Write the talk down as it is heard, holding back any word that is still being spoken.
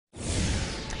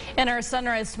In our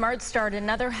Sunrise Smart Start,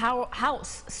 another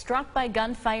house struck by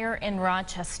gunfire in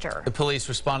Rochester. The police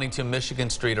responding to Michigan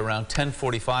Street around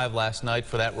 10:45 last night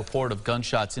for that report of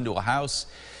gunshots into a house.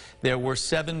 There were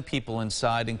 7 people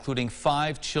inside, including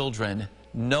 5 children.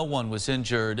 No one was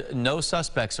injured. No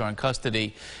suspects are in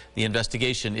custody. The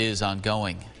investigation is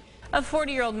ongoing. A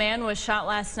 40-year-old man was shot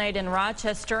last night in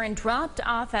Rochester and dropped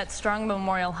off at Strong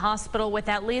Memorial Hospital with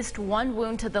at least 1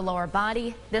 wound to the lower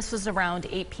body. This was around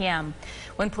 8 p.m.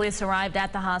 When police arrived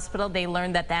at the hospital, they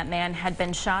learned that that man had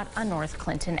been shot on North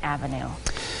Clinton Avenue.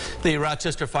 The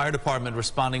Rochester Fire Department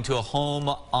responding to a home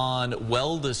on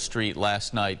Welda Street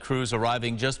last night. Crews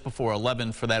arriving just before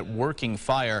 11 for that working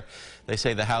fire. They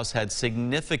say the house had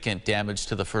significant damage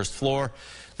to the first floor.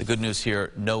 The good news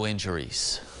here, no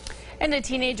injuries. And a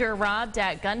teenager robbed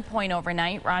at gunpoint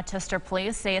overnight. Rochester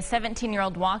police say a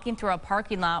 17-year-old walking through a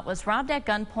parking lot was robbed at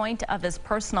gunpoint of his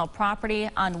personal property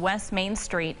on West Main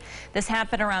Street. This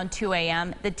happened around 2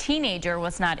 a.m. The teenager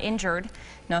was not injured.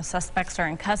 No suspects are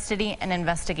in custody. An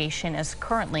investigation is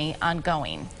currently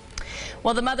ongoing.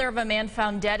 Well, the mother of a man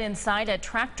found dead inside a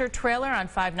tractor trailer on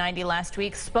 590 last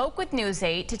week spoke with News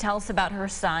 8 to tell us about her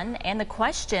son and the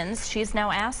questions she's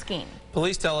now asking.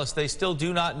 Police tell us they still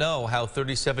do not know how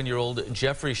 37-year-old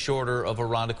Jeffrey Shorter of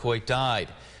Irondequoit died.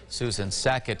 Susan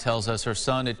Sackett tells us her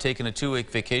son had taken a 2-week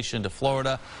vacation to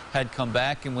Florida, had come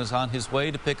back and was on his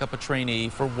way to pick up a trainee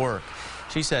for work.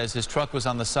 She says his truck was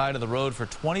on the side of the road for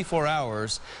 24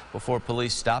 hours before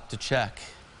police stopped to check.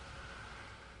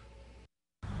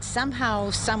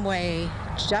 Somehow, someway,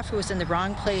 Jeffrey was in the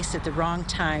wrong place at the wrong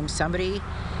time.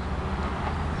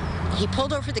 He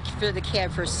pulled over for the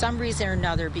cab for some reason or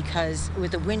another, because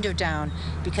with the window down,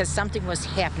 because something was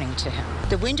happening to him.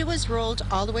 The window was rolled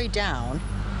all the way down,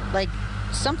 like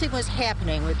something was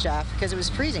happening with Jeff, because it was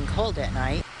freezing cold at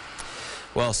night.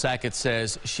 Well, Sackett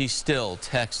says she still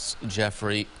texts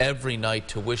Jeffrey every night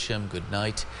to wish him good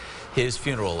night. His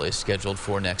funeral is scheduled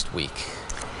for next week.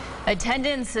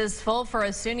 Attendance is full for a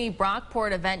SUNY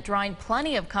Brockport event drawing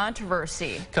plenty of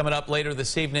controversy. Coming up later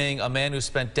this evening, a man who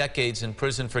spent decades in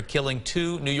prison for killing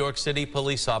 2 New York City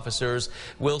police officers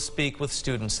will speak with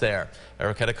students there.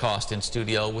 Erica Cost in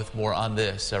studio with more on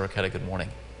this. Erica, good morning.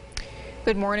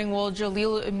 Good morning. Well,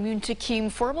 Jalil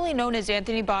Muntakim, formerly known as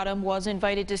Anthony Bottom, was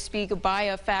invited to speak by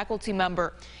a faculty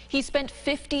member. He spent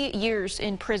 50 years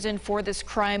in prison for this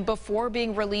crime before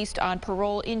being released on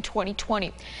parole in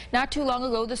 2020. Not too long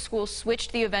ago, the school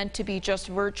switched the event to be just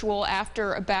virtual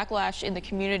after a backlash in the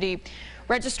community.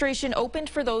 Registration opened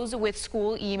for those with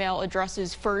school email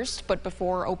addresses first, but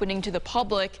before opening to the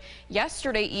public,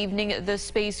 yesterday evening, the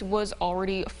space was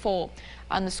already full.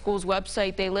 On the school's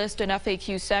website, they list an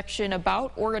FAQ section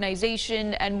about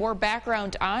organization and more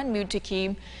background on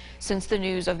Muntakim. Since the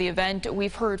news of the event,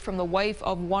 we've heard from the wife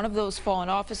of one of those fallen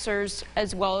officers,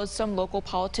 as well as some local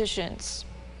politicians.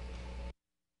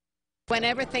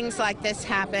 Whenever things like this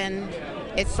happen,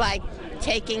 it's like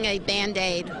taking a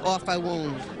Band-Aid off a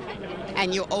wound,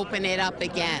 and you open it up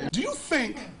again. Do you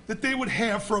think that they would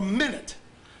have for a minute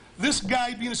this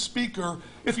guy being a speaker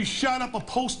if he shot up a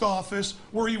post office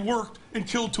where he worked and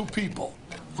killed 2 people?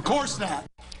 Of course not.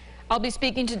 I'll be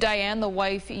speaking to Diane, the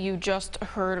wife you just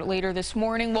heard, later this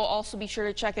morning. We'll also be sure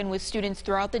to check in with students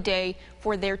throughout the day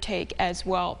for their take as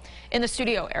well. In the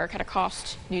studio, Erica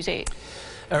Cost, News 8.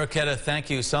 Erica, thank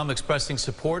you. Some expressing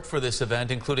support for this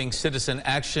event, including Citizen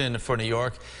Action for New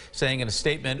York, saying in a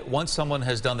statement, once someone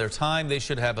has done their time, they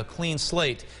should have a clean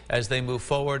slate as they move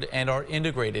forward and are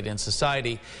integrated in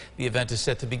society. The event is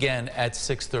set to begin at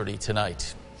 6:30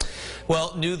 tonight.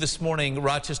 Well, new this morning,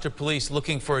 Rochester police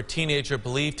looking for a teenager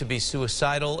believed to be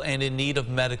suicidal and in need of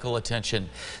medical attention.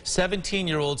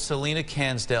 17-year-old Selena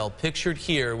Cansdale, pictured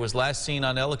here, was last seen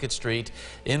on Ellicott Street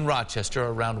in Rochester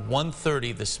around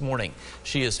 1:30 this morning.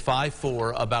 She is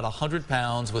 5'4", about 100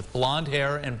 pounds, with blonde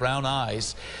hair and brown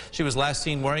eyes. She was last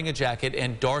seen wearing a jacket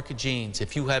and dark jeans.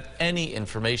 If you have any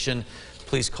information,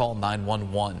 please call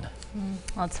 911.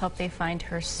 Let's hope they find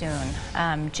her soon.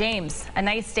 James, a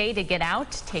nice day to get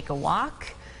out, take a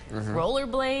walk,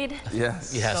 rollerblade.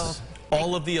 Yes. Yes. So,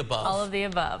 all of the above. All of the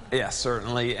above. Yeah,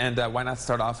 certainly. And why not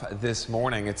start off this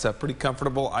morning? It's pretty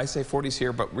comfortable. I say 40s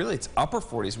here, but really it's upper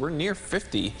 40s. We're near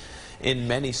 50 in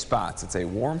many spots. It's a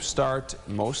warm start,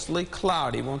 mostly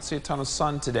cloudy. Won't see a ton of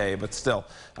sun today, but still,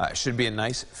 it should be a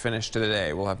nice finish to the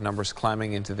day. We'll have numbers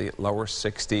climbing into the lower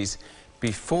 60s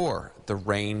before the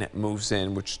rain moves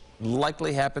in, which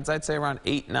likely happens, I'd say, around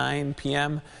 8, 9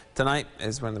 p.m. Tonight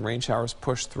is when the rain showers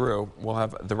push through. We'll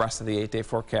have the rest of the 8-day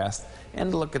forecast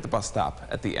and a look at the bus stop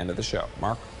at the end of the show.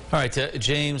 Mark? All right,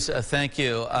 James, thank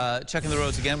you. Checking the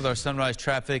roads again with our sunrise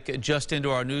traffic. Just into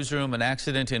our newsroom, an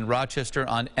accident in Rochester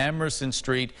on Emerson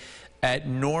Street at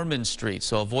Norman Street.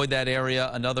 So avoid that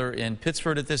area. Another in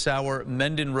Pittsford at this hour,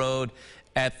 Mendon Road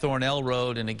at Thornell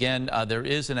Road. And again, there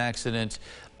is an accident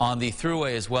on the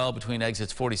thruway as well between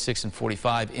exits 46 and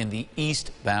 45 in the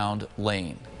eastbound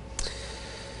lane.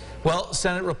 Well,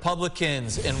 Senate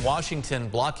Republicans in Washington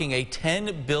blocking a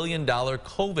 $10 billion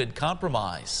COVID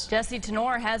compromise. Jesse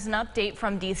Tenor has an update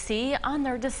from D.C. on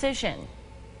their decision.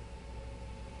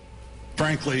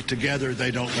 Frankly, together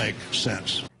they don't make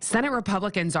sense. Senate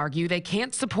Republicans argue they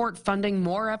can't support funding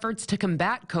more efforts to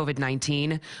combat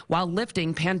COVID-19 while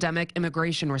lifting pandemic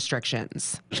immigration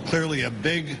restrictions. It's clearly a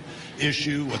big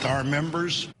issue with our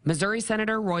members. Missouri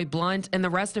Senator Roy Blunt and the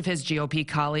rest of his GOP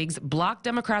colleagues blocked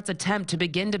Democrats' attempt to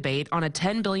begin debate on a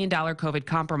 $10 billion COVID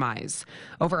compromise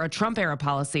over a Trump-era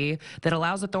policy that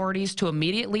allows authorities to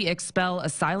immediately expel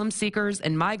asylum seekers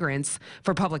and migrants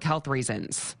for public health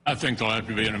reasons. I think there'll have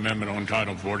to be an amendment on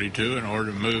Title 42 in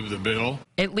order to move the bill.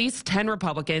 At least 10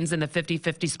 Republicans in the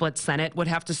 50-50 split Senate would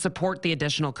have to support the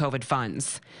additional COVID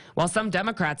funds. While some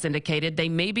Democrats indicated they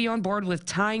may be on board with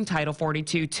tying Title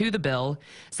 42 to the bill,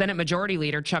 Senate Majority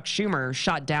Leader Chuck Schumer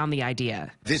shot down the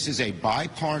idea. This is a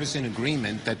bipartisan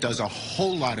agreement that does a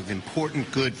whole lot of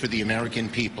important good for the American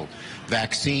people.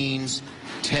 Vaccines,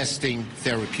 testing,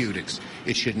 therapeutics.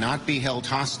 It should not be held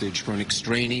hostage for an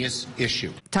extraneous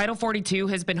issue. Title 42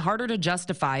 has been harder to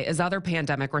justify as other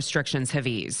pandemic restrictions have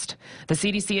eased. The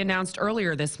CDC announced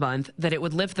earlier this month that it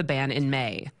would lift the ban in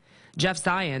May. Jeff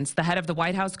Zients, the head of the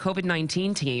White House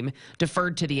COVID-19 team,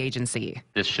 deferred to the agency.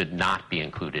 This should not be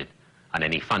included on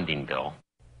any funding bill.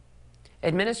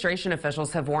 Administration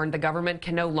officials have warned the government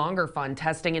can no longer fund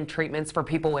testing and treatments for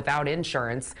people without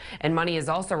insurance, and money is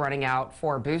also running out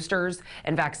for boosters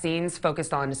and vaccines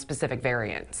focused on specific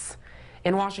variants.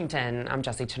 In Washington, I'm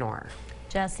Jesse Tenor.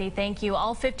 Jesse, thank you.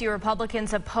 All 50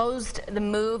 Republicans opposed the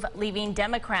move, leaving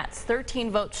Democrats 13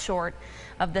 votes short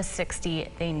of the 60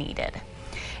 they needed.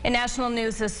 In national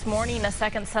news this morning, a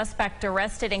second suspect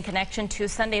arrested in connection to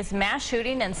Sunday's mass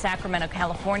shooting in Sacramento,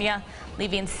 California,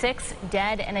 leaving 6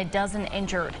 dead and a dozen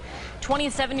injured.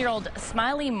 27-year-old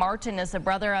Smiley Martin is the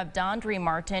brother of Dondre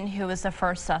Martin, who was the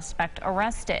first suspect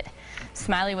arrested.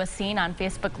 Smiley was seen on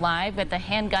Facebook Live with a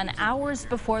handgun hours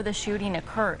before the shooting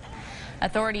occurred.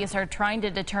 Authorities are trying to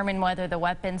determine whether the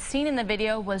weapon seen in the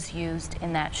video was used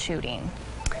in that shooting.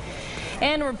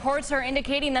 And reports are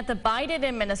indicating that the Biden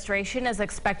administration is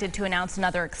expected to announce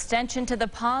another extension to the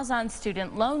pause on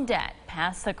student loan debt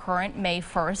past the current May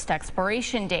 1st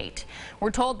expiration date. We're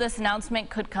told this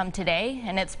announcement could come today,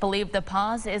 and it's believed the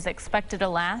pause is expected to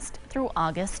last through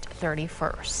August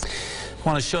 31st. I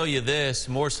want to show you this.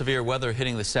 More severe weather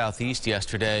hitting the southeast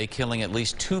yesterday, killing at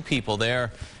least 2 people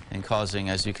there and causing,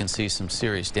 as you can see, some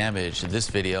serious damage. In this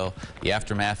video, the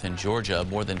aftermath in Georgia,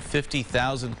 more than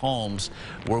 50,000 homes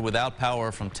were without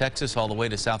power from Texas all the way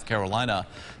to South Carolina.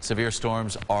 Severe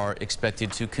storms are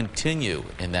expected to continue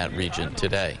in that region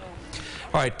today.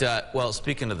 All right, well,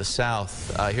 speaking of the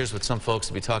South, here's what some folks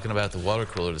will be talking about at the water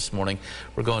cooler this morning.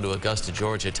 We're going to Augusta,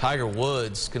 Georgia. Tiger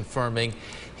Woods confirming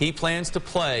he plans to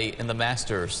play in the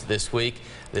Masters this week.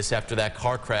 This after that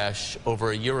car crash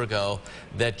over a year ago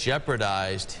that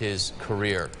jeopardized his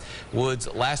career. Woods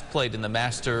last played in the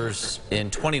Masters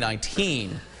in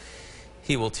 2019.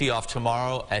 He will tee off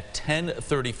tomorrow at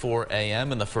 10:34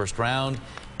 a.m. in the first round,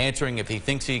 answering if he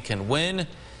thinks he can win.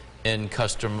 In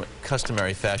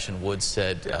customary fashion, Woods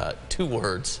said 2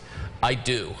 words, "I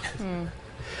do."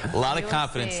 A lot of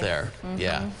confidence there.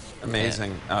 Yeah.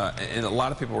 Amazing. And a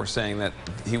lot of people were saying that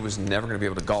he was never going to be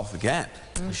able to golf again.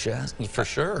 For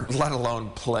sure. Let alone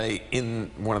play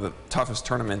in one of the toughest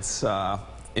tournaments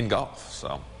in golf.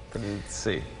 So, pretty neat to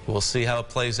see. We'll see how it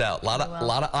plays out. A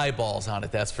lot of eyeballs on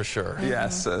it, that's for sure.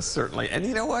 Yes, certainly. And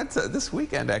you know what? This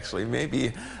weekend actually may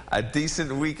be a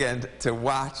decent weekend to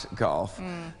watch golf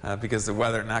because the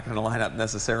weather not going to line up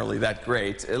necessarily that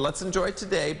great. Let's enjoy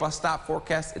today. Bus stop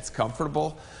forecast. It's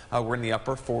comfortable. We're in the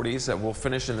upper 40s. We'll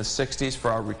finish in the 60s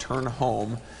for our return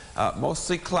home.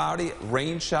 Mostly cloudy.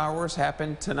 Rain showers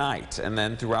happen tonight. And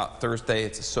then throughout Thursday,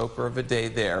 it's a soaker of a day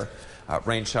there.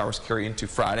 Rain showers carry into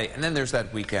Friday. And then there's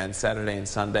that weekend, Saturday and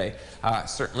Sunday.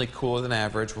 Certainly cooler than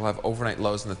average. We'll have overnight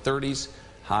lows in the 30s,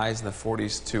 highs in the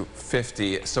 40s to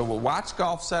 50. So we'll watch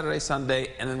golf Saturday,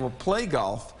 Sunday, and then we'll play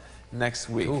golf next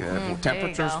week.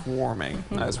 Temperatures warming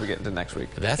as we get into next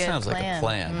week. That sounds like a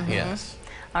plan. Yes.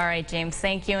 All right, James,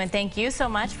 thank you. And thank you so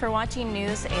much for watching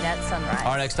News 8 at Sunrise.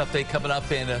 Our next update coming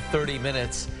up in 30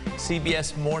 minutes.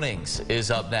 CBS Mornings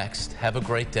is up next. Have a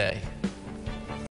great day.